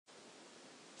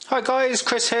Hi guys,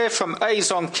 Chris here from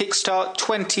Azon Kickstart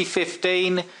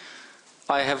 2015.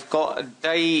 I have got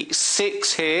day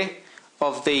 6 here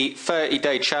of the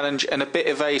 30-day challenge and a bit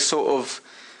of a sort of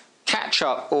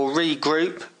catch-up or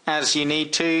regroup as you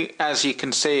need to. As you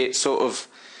can see, it's sort of,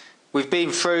 we've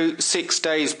been through 6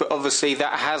 days, but obviously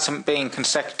that hasn't been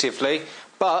consecutively.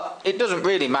 But it doesn't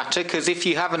really matter, because if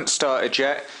you haven't started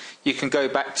yet, you can go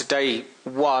back to day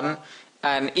 1.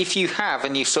 And if you have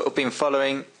and you've sort of been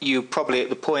following, you're probably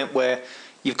at the point where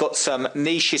you've got some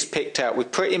niches picked out.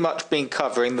 We've pretty much been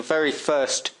covering the very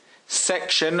first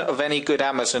section of any good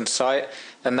Amazon site,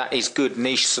 and that is good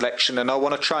niche selection. And I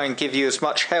want to try and give you as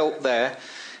much help there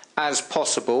as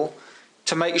possible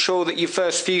to make sure that your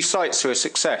first few sites are a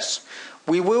success.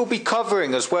 We will be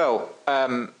covering as well,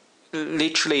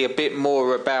 literally a bit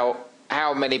more about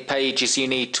how many pages you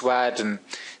need to add and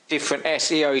different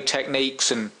SEO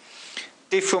techniques and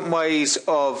different ways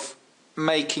of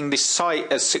making this site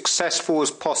as successful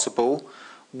as possible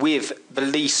with the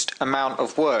least amount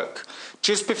of work.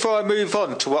 Just before I move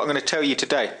on to what I'm going to tell you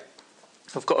today,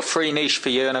 I've got a free niche for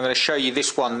you, and I'm going to show you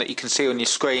this one that you can see on your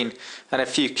screen, and a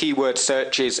few keyword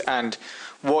searches and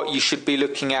what you should be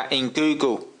looking at in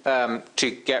Google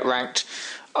to get ranked.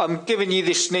 I'm giving you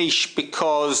this niche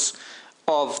because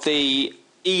of the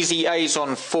Easy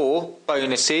Azon 4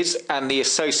 bonuses and the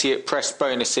Associate Press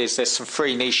bonuses. There's some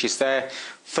free niches there.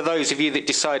 For those of you that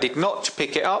decided not to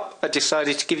pick it up, I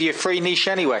decided to give you a free niche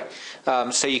anyway.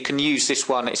 So you can use this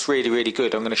one. It's really, really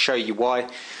good. I'm going to show you why.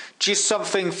 Just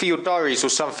something for your diaries or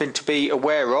something to be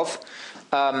aware of.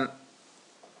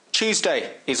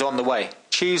 Tuesday is on the way.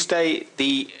 Tuesday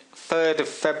the 3rd of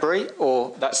February,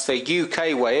 or that's the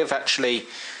UK way of actually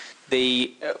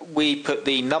we put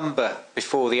the number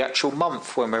before the actual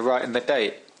month when we're writing the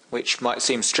date, which might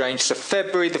seem strange. So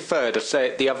February the 3rd, I'll say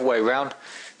it the other way around.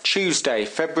 Tuesday,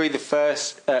 February the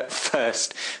 3rd,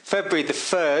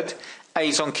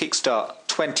 Azon Kickstart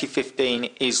 2015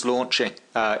 is launching.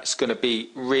 It's going to be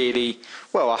really,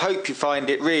 well, I hope you find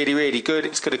it really, really good.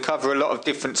 It's going to cover a lot of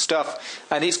different stuff,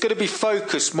 and it's going to be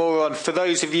focused more on, for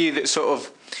those of you that sort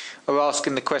of are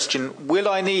asking the question, will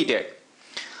I need it?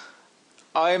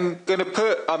 I'm going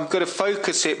to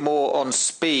focus it more on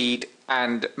speed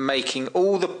and making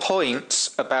all the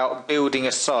points about building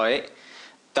a site.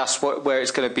 That's where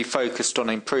it's going to be focused on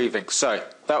improving. So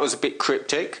that was a bit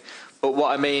cryptic, but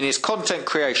what I mean is content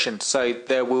creation. So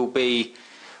there will be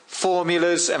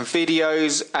formulas and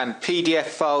videos and PDF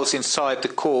files inside the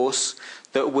course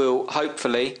that will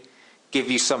hopefully give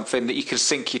you something that you can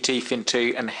sink your teeth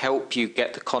into and help you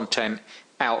get the content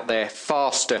out there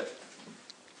faster.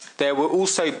 There will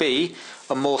also be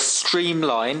a more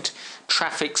streamlined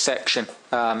traffic section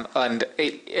and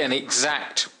an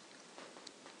exact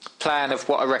plan of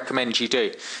what I recommend you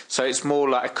do. So it's more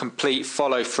like a complete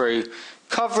follow through,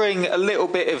 covering a little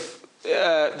bit of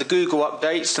the Google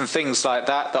updates and things like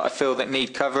that I feel that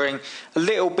need covering, a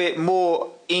little bit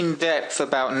more in depth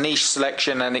about niche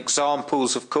selection and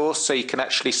examples, of course, so you can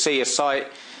actually see a site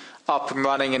up and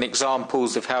running and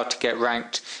examples of how to get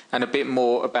ranked, and a bit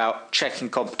more about checking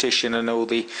competition and all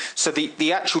so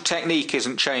the actual technique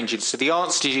isn't changing. So the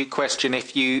answer to your question,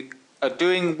 if you are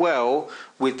doing well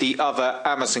with the other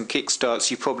Amazon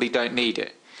Kickstarts, you probably don't need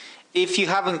it. If you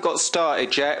haven't got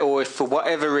started yet, or if for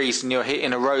whatever reason you're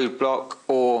hitting a roadblock,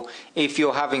 or if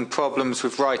you're having problems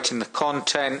with writing the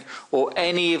content or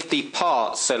any of the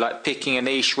parts, so like picking a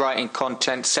niche, writing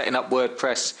content, setting up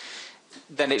WordPress,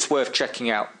 then it's worth checking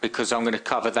out, because I'm going to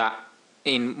cover that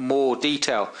in more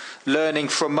detail. Learning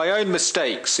from my own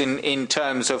mistakes in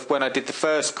terms of when I did the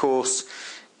first course,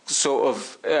 sort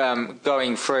of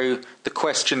going through the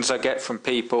questions I get from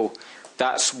people.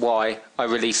 That's why I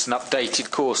release an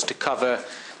updated course to cover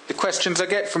the questions I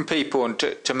get from people, and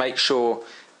to make sure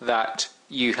that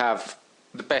you have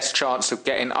the best chance of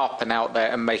getting up and out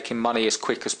there and making money as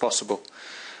quick as possible.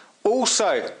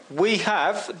 Also, we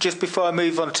have, just before I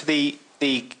move on to the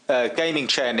gaming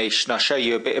chair niche, and I'll show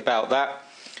you a bit about that.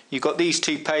 You've got these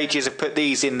 2 pages. I put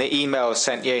these in the email I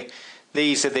sent you.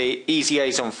 These are the Easy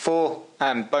Azon 4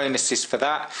 and bonuses for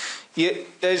that.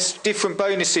 There's different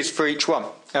bonuses for each one.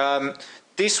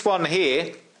 This one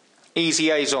here, Easy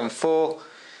Azon 4,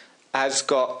 has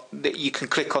got, you can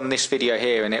click on this video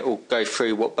here and it will go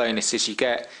through what bonuses you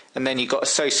get. And then you've got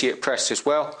Associate Press as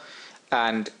well.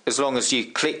 And as long as you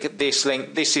click this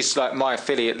link, this is like my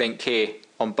affiliate link here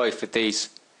on both of these,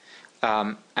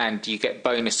 and you get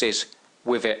bonuses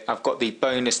with it. I've got the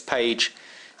bonus page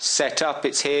set up.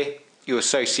 It's here. You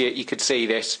associate, you could see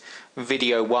this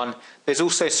video 1. There's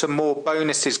also some more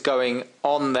bonuses going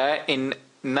on there. In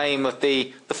name of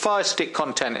the Fire Stick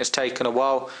content has taken a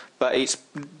while, but it's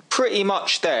pretty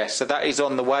much there. So that is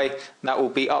on the way, and that will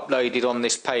be uploaded on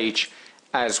this page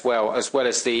as well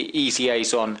as the Easy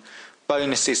Azon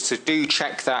bonuses. So do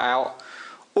check that out.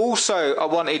 Also, I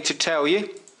wanted to tell you,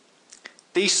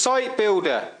 the site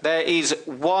builder, there is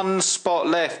one spot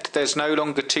left. There's no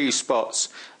longer 2 spots.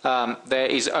 There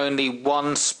is only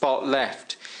 1 spot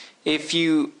left. If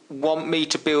you want me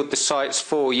to build the sites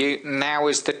for you, now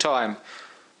is the time.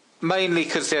 Mainly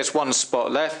because there's 1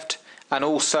 spot left, and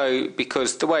also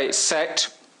because the way it's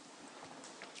set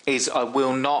is I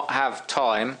will not have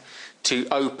time to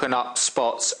open up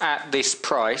spots at this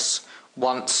price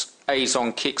once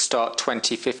Azon Kickstart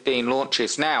 2015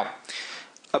 launches. Now,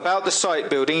 about the site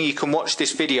building, you can watch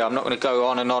this video. I'm not going to go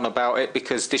on and on about it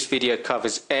because this video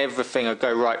covers everything. I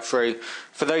go right through.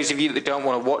 For those of you that don't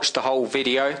want to watch the whole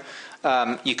video,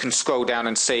 you can scroll down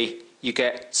and see you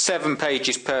get 7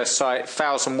 pages per site,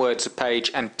 1,000 words a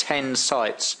page, and 10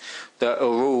 sites that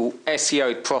are all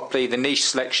SEO'd properly. The niche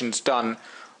selection's done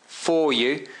for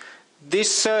you.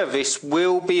 This service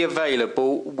will be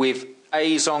available with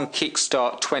Azon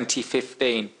Kickstart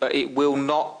 2015, but it will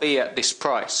not be at this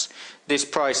price. This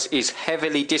price is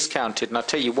heavily discounted, and I'll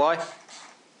tell you why.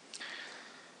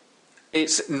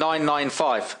 It's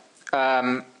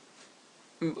 $9.95,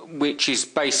 which is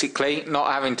basically,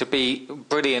 not having to be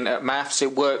brilliant at maths,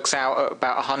 it works out at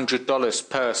about $100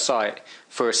 per site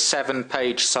for a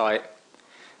 7-page site,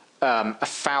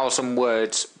 1,000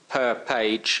 words per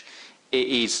page. It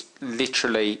is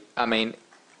literally, I mean,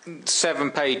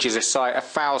 7 pages a site,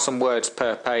 1,000 words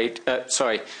per page.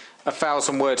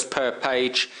 1,000 words per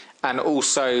page. And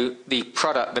also the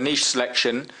product, the niche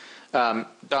selection,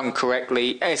 done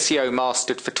correctly, SEO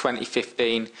mastered for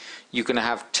 2015. You're going to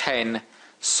have 10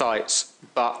 sites,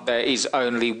 but there is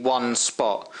only 1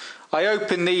 spot. I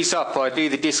open these up, I do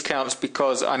the discounts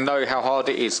because I know how hard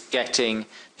it is getting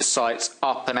the sites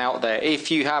up and out there.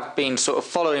 If you have been sort of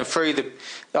following through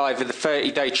either the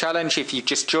 30-day challenge, if you've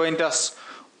just joined us,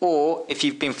 or if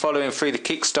you've been following through the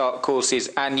Kickstart courses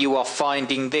and you are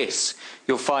finding this,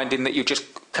 you're finding that you're just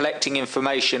collecting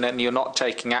information and you're not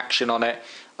taking action on it,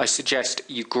 I suggest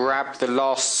you grab the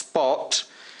last spot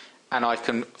and I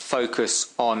can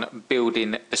focus on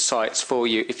building the sites for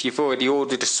you. If you've already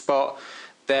ordered a spot,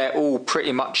 they're all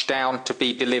pretty much down to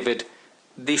be delivered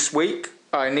this week.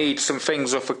 I need some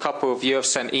things off a couple of you. I've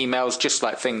sent emails, just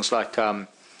like things like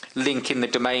linking the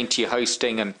domain to your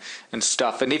hosting and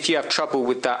stuff. And if you have trouble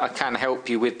with that, I can help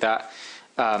you with that.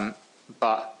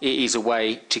 But it is a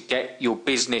way to get your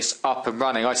business up and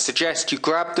running. I suggest you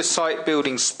grab the site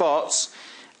building spots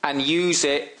and use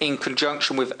it in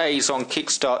conjunction with Azon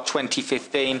Kickstart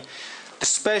 2015. The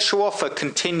special offer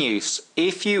continues.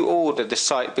 If you order the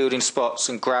site building spots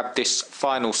and grab this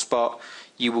final spot,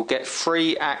 you will get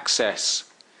free access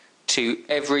to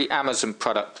every Amazon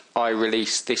product I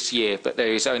release this year, but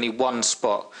there is only 1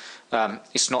 spot.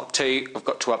 It's not 2. I've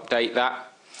got to update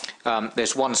that.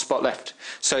 There's 1 spot left.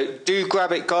 So do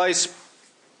grab it, guys,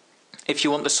 if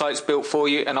you want the sites built for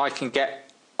you, and I can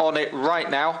get on it right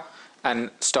now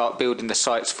and start building the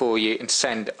sites for you and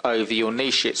send over your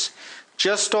niches.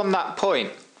 Just on that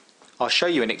point, I'll show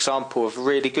you an example of a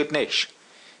really good niche.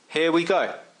 Here we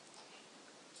go.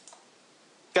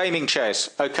 Gaming chairs.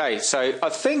 Okay, so I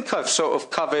think I've sort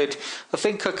of covered, I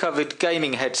covered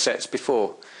gaming headsets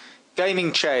before.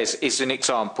 Gaming chairs is an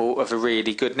example of a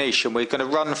really good niche, and we're going to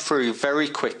run through very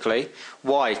quickly.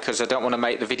 Why? Because I don't want to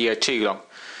make the video too long.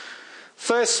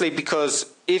 Firstly,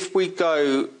 because if we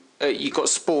go, you've got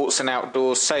sports and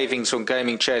outdoors, savings on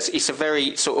gaming chairs, it's a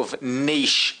very sort of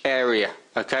niche area,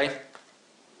 okay?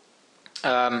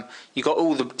 You've got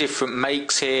all the different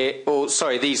makes here, or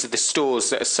sorry, these are the stores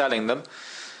that are selling them,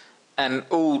 and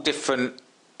all different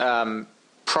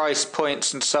price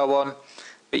points and so on.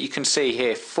 But you can see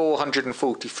here,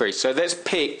 443. So let's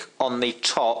pick on the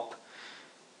top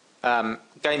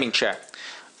gaming chair.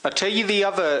 I'll tell you the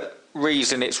other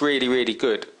reason it's really, really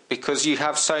good, because you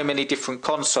have so many different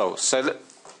consoles. So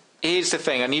here's the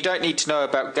thing, and you don't need to know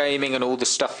about gaming and all the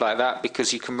stuff like that,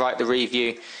 because you can write the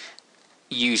review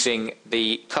using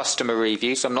the customer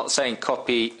reviews. I'm not saying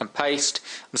copy and paste,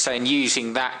 I'm saying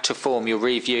using that to form your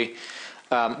review.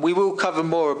 We will cover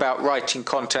more about writing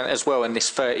content as well in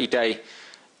this 30-day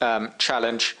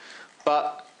challenge,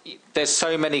 but there's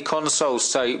so many consoles.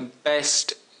 So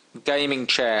best gaming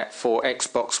chair for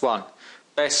Xbox One,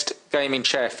 best gaming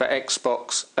chair for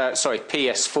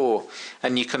PS4,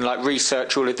 and you can like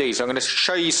research all of these. I'm going to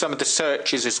show you some of the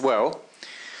searches as well,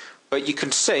 but you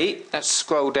can see, let's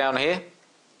scroll down here,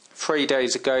 3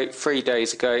 days ago, 3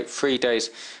 days ago, 3 days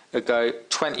ago,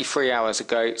 23 hours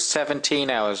ago,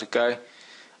 17 hours ago,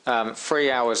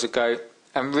 3 hours ago,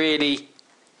 and really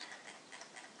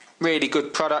really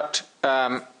good product.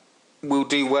 Will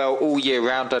do well all year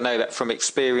round. I know that from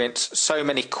experience. So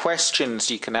many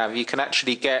questions you can have. You can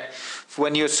actually get,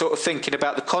 when you're sort of thinking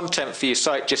about the content for your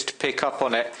site, just to pick up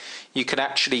on it, you can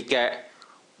actually get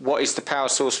what is the power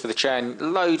source for the chair, and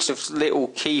loads of little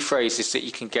key phrases that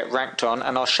you can get ranked on,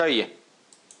 and I'll show you.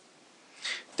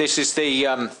 This is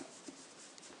the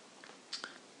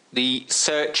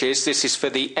searches. This is for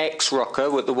the X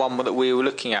Rocker, the one that we were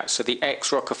looking at. So the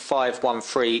X Rocker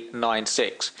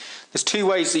 51396. There's two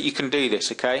ways that you can do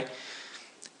this, okay?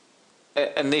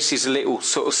 And this is a little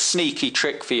sort of sneaky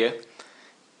trick for you.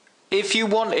 If you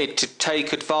wanted to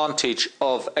take advantage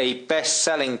of a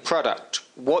best-selling product,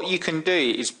 what you can do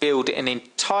is build an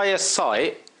entire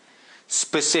site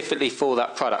specifically for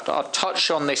that product. I'll touch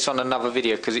on this on another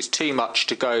video because it's too much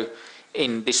to go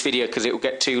in this video because it will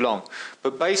get too long.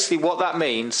 But basically what that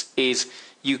means is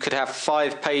you could have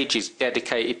 5 pages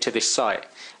dedicated to this site,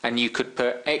 and you could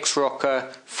put X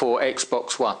Rocker for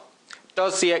Xbox One.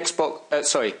 Does the X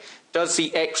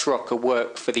Rocker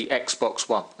work for the Xbox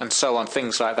One? And so on,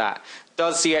 things like that.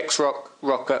 Does the X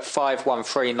Rocker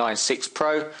 51396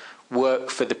 Pro work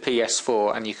for the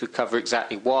PS4? And you could cover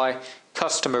exactly why.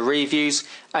 Customer reviews,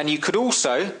 and you could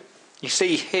also, you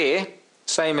see here,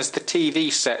 same as the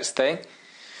TV sets thing,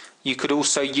 you could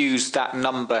also use that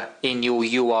number in your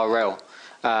URL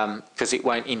because it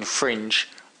won't infringe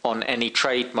on any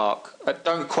trademark.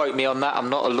 Don't quote me on that, I'm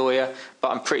not a lawyer,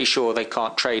 but I'm pretty sure they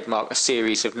can't trademark a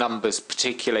series of numbers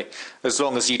particularly, as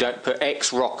long as you don't put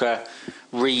X Rocker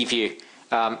review.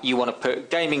 You want to put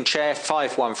gaming chair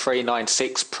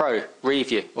 51396 Pro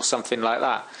review or something like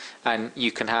that, and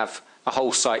you can have a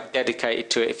whole site dedicated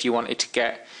to it if you wanted to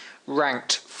get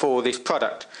ranked for this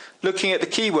product. Looking at the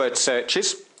keyword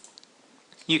searches,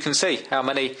 you can see how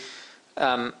many,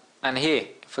 and here,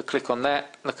 if I click on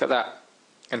that, look at that,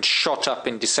 and shot up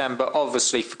in December,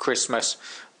 obviously for Christmas,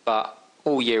 but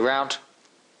all year round.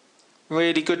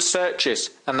 Really good searches,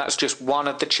 and that's just one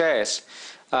of the chairs.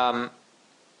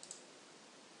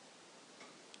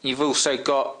 You've also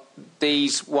got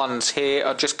these ones here.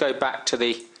 I'll just go back to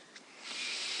the,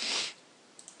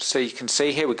 so you can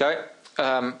see, here we go.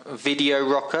 Video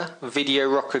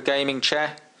rocker gaming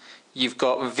chair. You've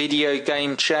got video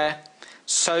game chair.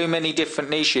 So many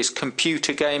different niches.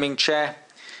 Computer gaming chair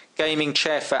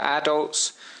for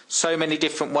adults. So many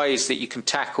different ways that you can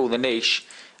tackle the niche.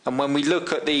 And when we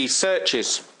look at the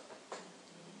searches,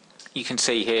 you can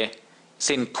see here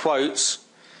it's in quotes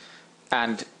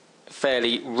and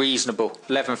fairly reasonable.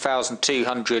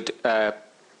 11,200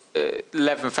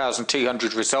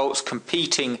 results,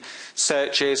 competing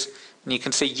searches, and you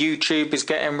can see YouTube is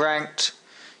getting ranked.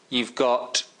 You've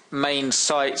got main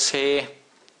sites here,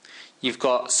 you've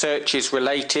got searches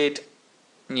related,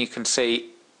 and you can see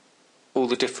all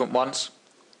the different ones,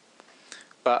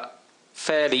 but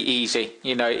fairly easy.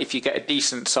 You know, if you get a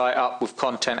decent site up with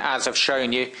content, as I've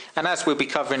shown you, and as we'll be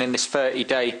covering in this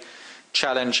 30-day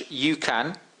challenge, you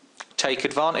can take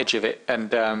advantage of it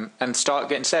and start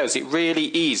getting sales. It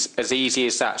really is as easy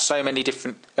as that. So many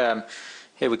different,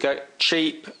 here we go,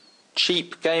 cheap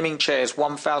gaming chairs,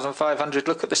 1,500.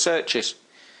 Look at the searches.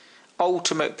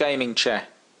 Ultimate gaming chair,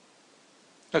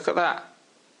 look at that.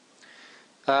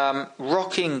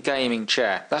 Rocking gaming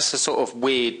chair, that's a sort of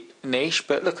weird niche,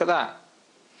 but look at that.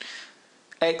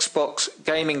 Xbox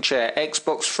gaming chair,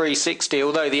 Xbox 360,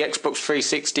 although the Xbox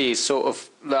 360 is sort of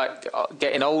like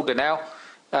getting older now.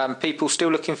 People still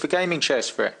looking for gaming chairs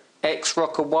for it. X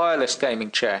Rocker wireless gaming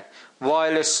chair,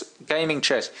 wireless gaming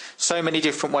chairs. So many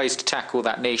different ways to tackle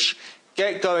that niche.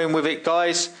 Get going with it,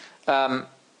 guys.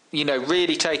 You know,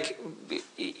 really take,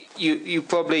 you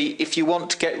probably, if you want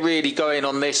to get really going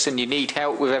on this and you need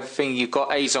help with everything, you've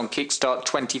got Azon Kickstart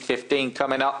 2015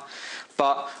 coming up.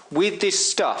 But with this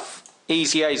stuff,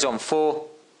 Easy Azon 4,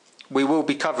 we will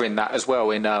be covering that as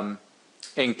well in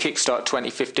Kickstart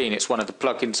 2015. It's one of the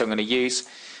plugins I'm going to use,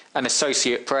 and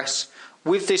Associate Press.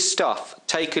 With this stuff,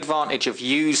 take advantage of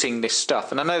using this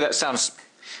stuff. And I know that sounds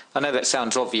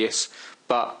obvious,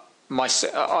 but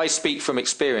I speak from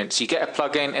experience. You get a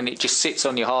plugin and it just sits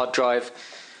on your hard drive.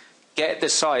 Get the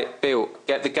site built,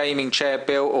 get the gaming chair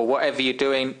built, or whatever you're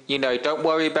doing. You know, don't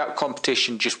worry about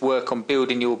competition. Just work on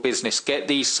building your business. Get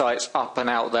these sites up and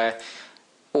out there,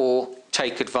 or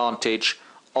take advantage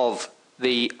of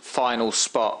the final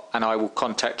spot, and I will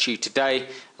contact you today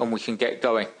and we can get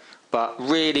going. But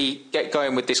really get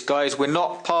going with this, guys. We're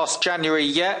not past January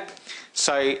yet,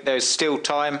 so there's still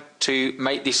time to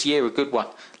make this year a good one.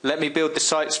 Let me build the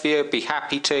sites for you, be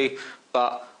happy to,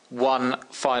 but one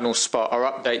final spot.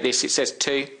 I'll update this, it says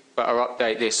 2, but I'll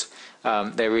update this.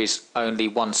 There is only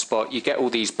one spot. You get all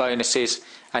these bonuses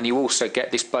and you also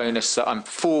get this bonus that I'm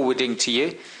forwarding to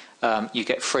you. You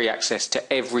get free access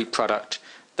to every product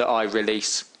that I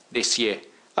release this year.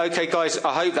 Okay guys,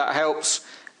 I hope that helps,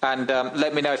 and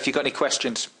let me know if you've got any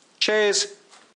questions. Cheers.